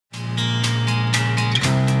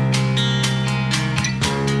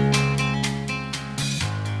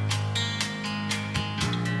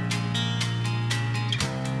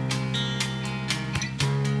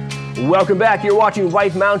Welcome back. You're watching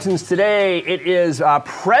White Mountains today. It is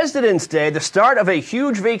President's Day, the start of a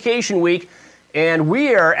huge vacation week, and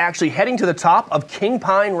we are actually heading to the top of King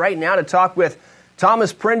Pine right now to talk with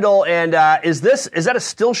Thomas Prindle. And is that a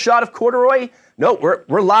still shot of corduroy? No,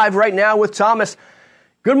 we're live right now with Thomas.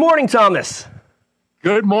 Good morning, Thomas.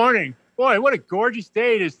 Good morning. Boy, what a gorgeous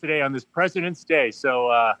day it is today on this President's Day.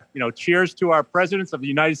 So, cheers to our presidents of the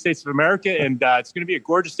United States of America, and it's going to be a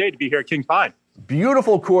gorgeous day to be here at King Pine.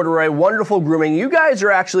 Beautiful corduroy, wonderful grooming. You guys are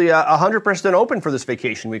actually 100% open for this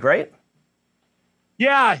vacation week, right?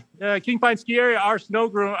 Yeah, King Pine Ski Area, our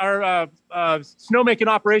snowmaking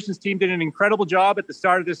operations team did an incredible job at the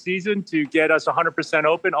start of this season to get us 100%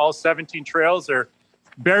 open. All 17 trails are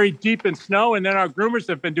buried deep in snow, and then our groomers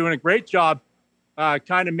have been doing a great job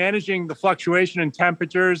kind of managing the fluctuation in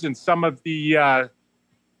temperatures and some of the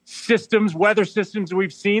weather systems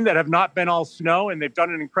we've seen that have not been all snow, and they've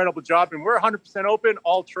done an incredible job. And we're 100% open,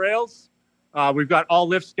 all trails. We've got all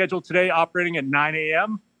lifts scheduled today operating at 9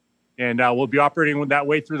 a.m., and we'll be operating that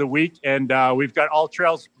way through the week. And we've got all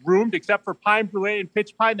trails groomed except for Pine Brûlée and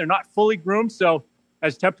Pitch Pine. They're not fully groomed. So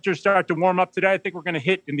as temperatures start to warm up today, I think we're going to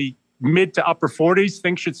hit in the mid to upper 40s.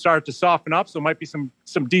 Things should start to soften up. So it might be some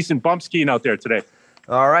decent bump skiing out there today.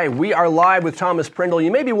 All right, we are live with Thomas Prindle. You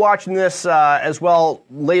may be watching this as well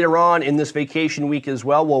later on in this vacation week as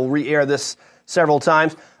well. We'll re-air this several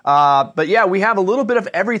times. But yeah, we have a little bit of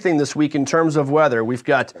everything this week in terms of weather. We've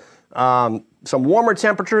got some warmer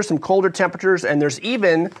temperatures, some colder temperatures, and there's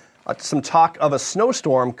even some talk of a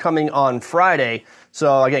snowstorm coming on Friday.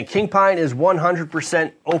 So again, King Pine is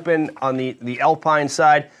 100% open on the Alpine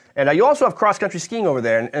side. And you also have cross-country skiing over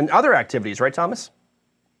there and other activities, right, Thomas?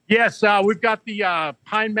 Yes, we've got the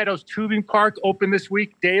Pine Meadows Tubing Park open this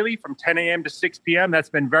week daily from 10 a.m. to 6 p.m. That's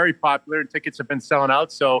been very popular, and tickets have been selling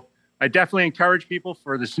out. So I definitely encourage people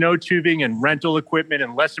for the snow tubing and rental equipment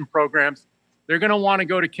and lesson programs. They're going to want to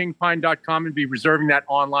go to kingpine.com and be reserving that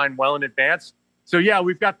online well in advance. So, yeah,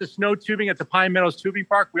 we've got the snow tubing at the Pine Meadows Tubing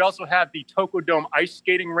Park. We also have the Tocodome Ice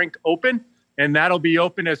Skating Rink open, and that'll be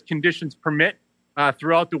open as conditions permit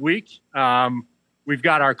throughout the week. We've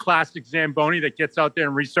got our classic Zamboni that gets out there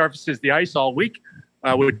and resurfaces the ice all week,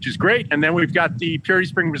 which is great. And then we've got the Purity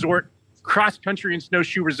Spring Resort Cross Country and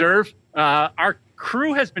Snowshoe Reserve. Our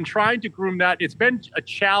crew has been trying to groom that. It's been a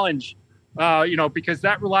challenge, because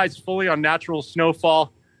that relies fully on natural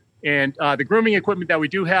snowfall. And the grooming equipment that we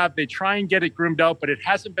do have, they try and get it groomed out, but it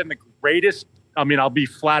hasn't been the greatest. I mean, I'll be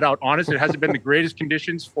flat out honest. It hasn't been the greatest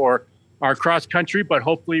conditions for our cross country, but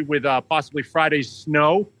hopefully with possibly Friday's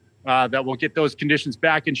snow, that will get those conditions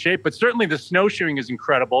back in shape. But certainly the snowshoeing is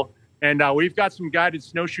incredible. And we've got some guided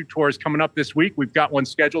snowshoe tours coming up this week. We've got one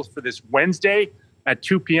scheduled for this Wednesday at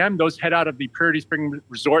 2 p.m. Those head out of the Purity Spring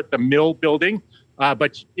Resort, the Mill building.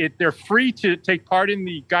 But they're free to take part in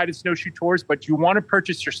the guided snowshoe tours, but you want to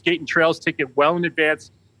purchase your skate and trails ticket well in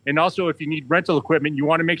advance. And also, if you need rental equipment, you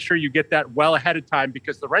want to make sure you get that well ahead of time,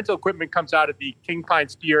 because the rental equipment comes out of the King Pine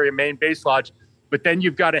Ski Area main base lodge. But then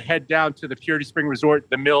you've got to head down to the Purity Spring Resort,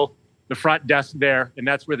 the Mill, the front desk there, and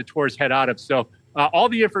that's where the tours head out of. So all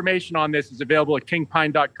the information on this is available at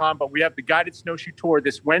kingpine.com, but we have the guided snowshoe tour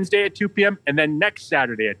this Wednesday at 2 p.m. and then next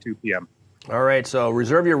Saturday at 2 p.m. All right, so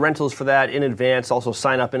reserve your rentals for that in advance. Also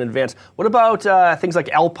sign up in advance. What about things like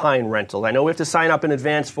Alpine rental? I know we have to sign up in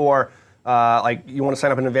advance for you want to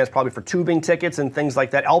sign up in advance probably for tubing tickets and things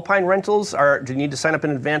like that. Alpine rentals, do you need to sign up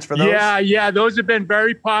in advance for those? Yeah, those have been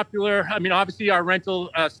very popular. I mean, obviously our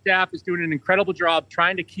rental staff is doing an incredible job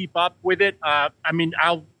trying to keep up with it.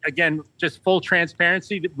 Just full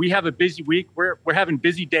transparency, we have a busy week. We're having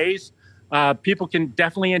busy days. People can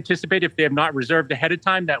definitely anticipate, if they have not reserved ahead of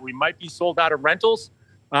time, that we might be sold out of rentals.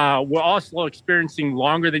 We're also experiencing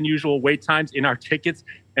longer than usual wait times in our tickets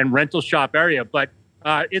and rental shop area, but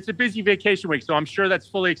it's a busy vacation week, so I'm sure that's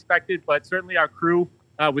fully expected. But certainly our crew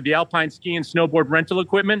with the Alpine ski and snowboard rental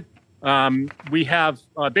equipment, we have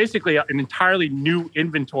basically an entirely new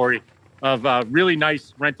inventory of really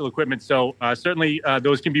nice rental equipment. So certainly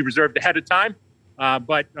those can be reserved ahead of time,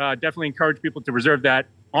 but definitely encourage people to reserve that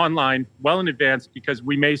online well in advance, because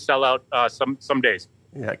we may sell out some days.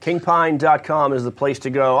 Yeah, kingpine.com is the place to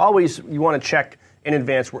go. Always, you want to check in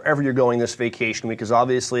advance wherever you're going this vacation week, because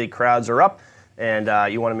obviously crowds are up.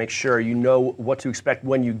 And you want to make sure you know what to expect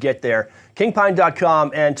when you get there.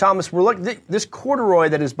 Kingpine.com. And Thomas, we're looking. This corduroy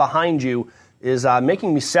that is behind you is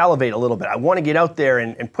making me salivate a little bit. I want to get out there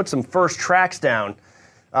and put some first tracks down.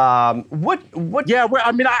 What? Yeah,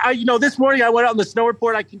 this morning I went out on the snow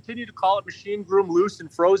report. I continue to call it machine groom, loose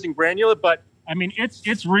and frozen granular, but I mean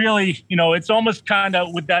it's really, it's almost kind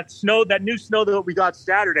of with that new snow that we got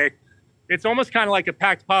Saturday. it's almost kind of like a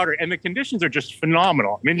packed powder, and the conditions are just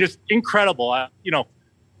phenomenal. I mean, just incredible.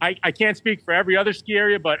 I can't speak for every other ski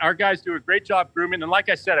area, but our guys do a great job grooming. And like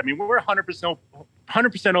I said, I mean, we're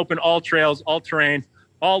 100% open, all trails, all terrain,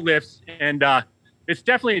 all lifts, and it's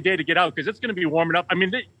definitely a day to get out because it's going to be warming up. I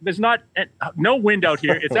mean, there's no wind out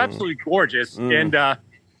here. It's absolutely gorgeous, and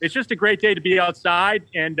it's just a great day to be outside.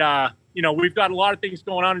 And we've got a lot of things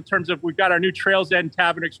going on in terms of we've got our new Trails End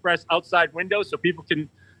Tavern Express outside window, so people can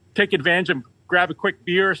take advantage and grab a quick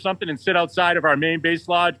beer or something and sit outside of our main base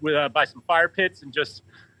lodge by some fire pits and just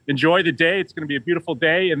enjoy the day. It's going to be a beautiful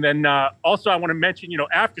day. And then also I want to mention,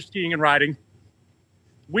 after skiing and riding,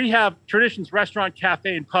 we have Traditions Restaurant,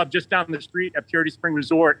 Cafe, and Pub just down the street at Purity Spring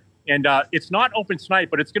Resort. And it's not open tonight,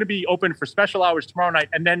 but it's going to be open for special hours tomorrow night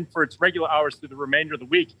and then for its regular hours through the remainder of the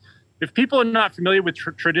week. If people are not familiar with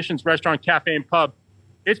Traditions Restaurant, Cafe, and Pub,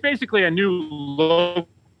 it's basically a new local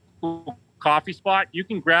coffee spot. You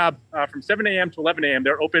can grab from 7 a.m. to 11 a.m.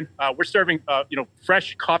 They're open. We're serving,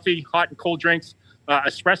 fresh coffee, hot and cold drinks,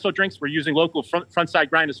 espresso drinks. We're using local front side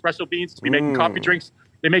grind espresso beans to be making coffee drinks.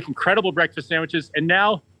 They make incredible breakfast sandwiches. And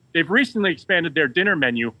now they've recently expanded their dinner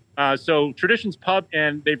menu. So Traditions Pub,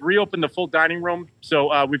 and they've reopened the full dining room.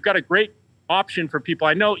 So we've got a great option for people.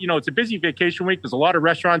 I know, it's a busy vacation week. There's a lot of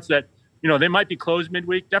restaurants that, they might be closed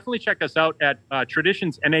midweek. Definitely check us out at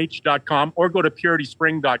traditionsnh.com or go to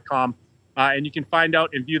purityspring.com. And you can find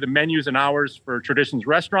out and view the menus and hours for Traditions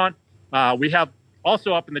Restaurant. We have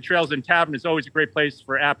also up in the Trails End Tavern is always a great place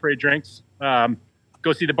for après drinks.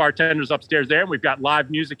 Go see the bartenders upstairs there. And we've got live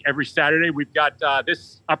music every Saturday. We've got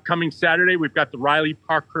this upcoming Saturday, we've got the Riley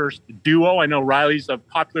Parkhurst Duo. I know Riley's a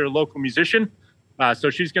popular local musician.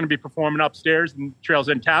 So she's going to be performing upstairs in Trails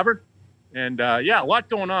End Tavern. And a lot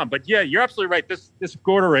going on. But yeah, you're absolutely right. This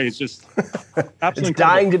Gorda is just absolutely it's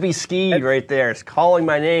dying to be skied right there. It's calling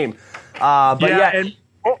my name. And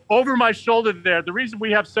over my shoulder there, the reason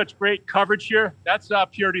we have such great coverage here, that's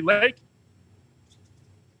Purity Lake.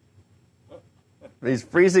 He's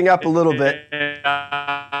freezing up a little bit.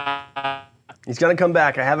 He's going to come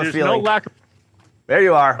back. I have a feeling. No lack of... There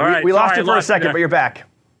you are. Right, we lost you for a second, but you're back.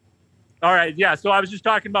 All right, yeah. So I was just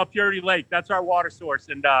talking about Purity Lake. That's our water source,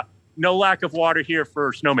 and no lack of water here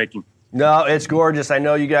for snowmaking. No, it's gorgeous. I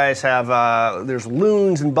know you guys have, there's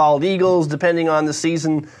loons and bald eagles, depending on the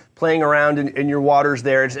season, playing around in your waters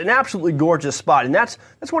there. It's an absolutely gorgeous spot. And that's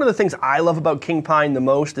one of the things I love about King Pine the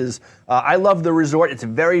most is I love the resort. It's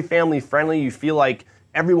very family friendly. You feel like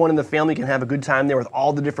everyone in the family can have a good time there with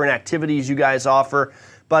all the different activities you guys offer.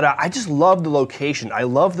 But I just love the location. I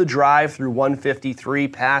love the drive through 153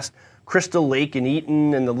 past Crystal Lake in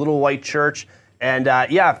Eaton and the Little White Church. And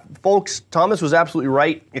folks, Thomas was absolutely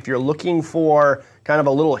right. If you're looking for kind of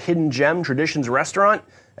a little hidden gem Traditions restaurant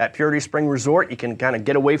at Purity Spring Resort, you can kind of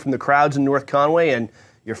get away from the crowds in North Conway, and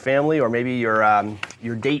your family or maybe your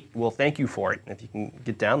date will thank you for it if you can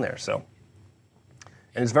get down there. So,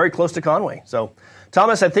 and it's very close to Conway. So,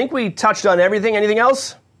 Thomas, I think we touched on everything. Anything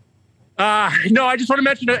else? No, I just want to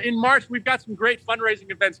mention in March, we've got some great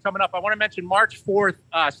fundraising events coming up. I want to mention March 4th,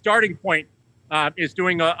 Starting Point is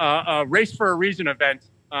doing a Race for a Reason event,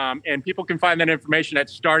 and people can find that information at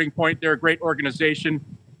Starting Point. They're a great organization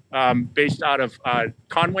based out of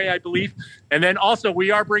Conway, I believe. And then also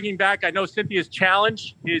we are bringing back, I know Cynthia's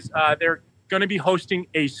challenge is they're going to be hosting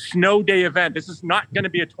a snow day event. This is not going to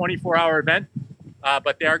be a 24-hour event,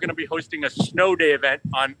 but they are going to be hosting a snow day event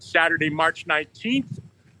on Saturday, March 19th.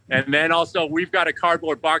 And then also we've got a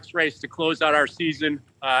cardboard box race to close out our season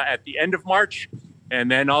at the end of March.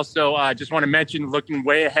 And then also I just want to mention, looking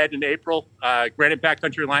way ahead in April, Granite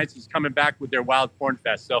Backcountry Alliance is coming back with their Wild Corn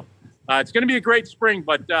Fest. So it's going to be a great spring,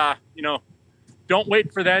 but, don't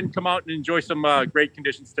wait for that and come out and enjoy some great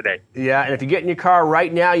conditions today. Yeah, and if you get in your car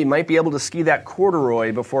right now, you might be able to ski that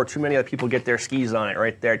corduroy before too many other people get their skis on it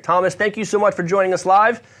right there. Thomas, thank you so much for joining us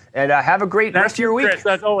live, and have a great rest of your week. Chris,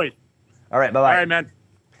 as always. All right, bye-bye. All right, man.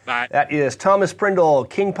 Bye. That is Thomas Prindle,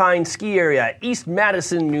 King Pine Ski Area, East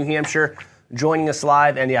Madison, New Hampshire, joining us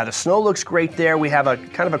live. And yeah, the snow looks great there. We have a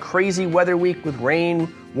kind of a crazy weather week with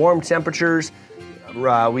rain, warm temperatures.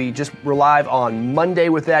 We just were live on Monday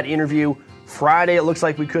with that interview. Friday, it looks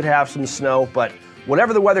like we could have some snow, but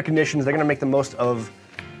whatever the weather conditions, they're going to make the most of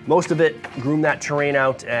it, groom that terrain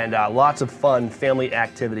out, and lots of fun family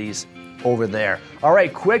activities over there. All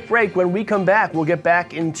right, quick break. When we come back, we'll get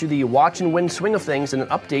back into the watch and win swing of things and an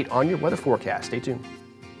update on your weather forecast. Stay tuned.